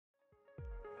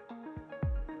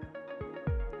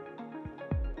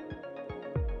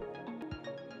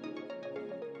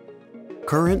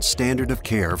Current standard of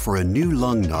care for a new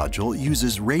lung nodule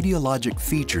uses radiologic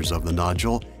features of the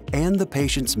nodule and the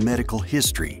patient's medical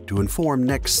history to inform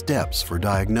next steps for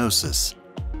diagnosis.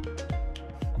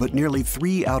 But nearly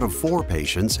 3 out of 4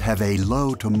 patients have a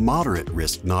low to moderate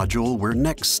risk nodule where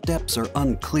next steps are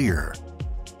unclear.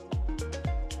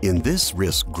 In this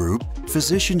risk group,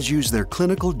 physicians use their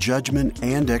clinical judgment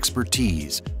and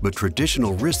expertise, but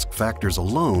traditional risk factors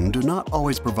alone do not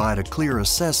always provide a clear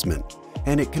assessment,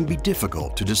 and it can be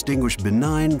difficult to distinguish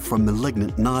benign from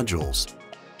malignant nodules.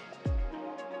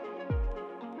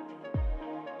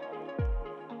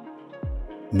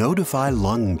 Nodify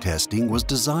Lung testing was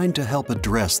designed to help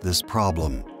address this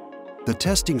problem. The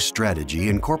testing strategy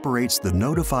incorporates the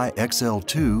Nodify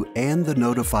XL2 and the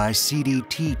Nodify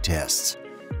CDT tests,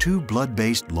 2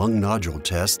 blood-based lung nodule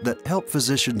tests that help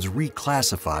physicians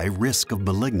reclassify risk of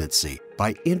malignancy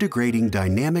by integrating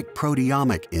dynamic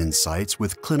proteomic insights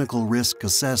with clinical risk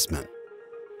assessment.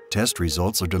 Test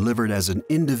results are delivered as an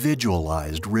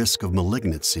individualized risk of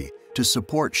malignancy to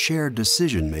support shared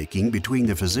decision-making between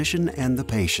the physician and the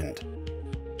patient.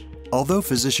 Although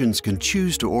physicians can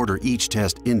choose to order each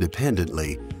test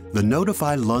independently, the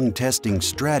Nodify Lung testing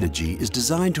strategy is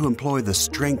designed to employ the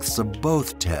strengths of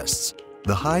both tests.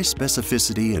 The high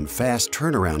specificity and fast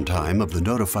turnaround time of the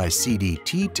Nodify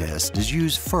CDT test is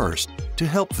used first to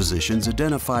help physicians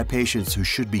identify patients who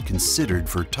should be considered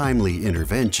for timely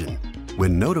intervention.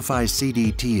 When Nodify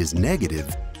CDT is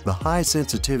negative, the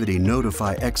high-sensitivity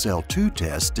Nodify XL2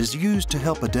 test is used to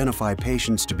help identify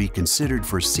patients to be considered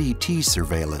for CT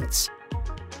surveillance.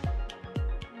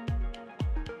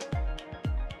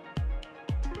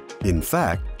 In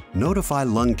fact, Nodify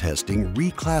Lung testing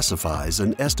reclassifies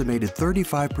an estimated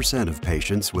 35% of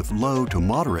patients with low to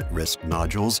moderate risk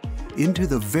nodules into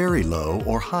the very low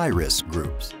or high risk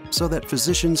groups, so that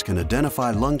physicians can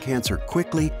identify lung cancer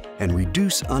quickly and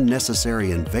reduce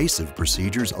unnecessary invasive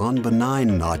procedures on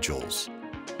benign nodules.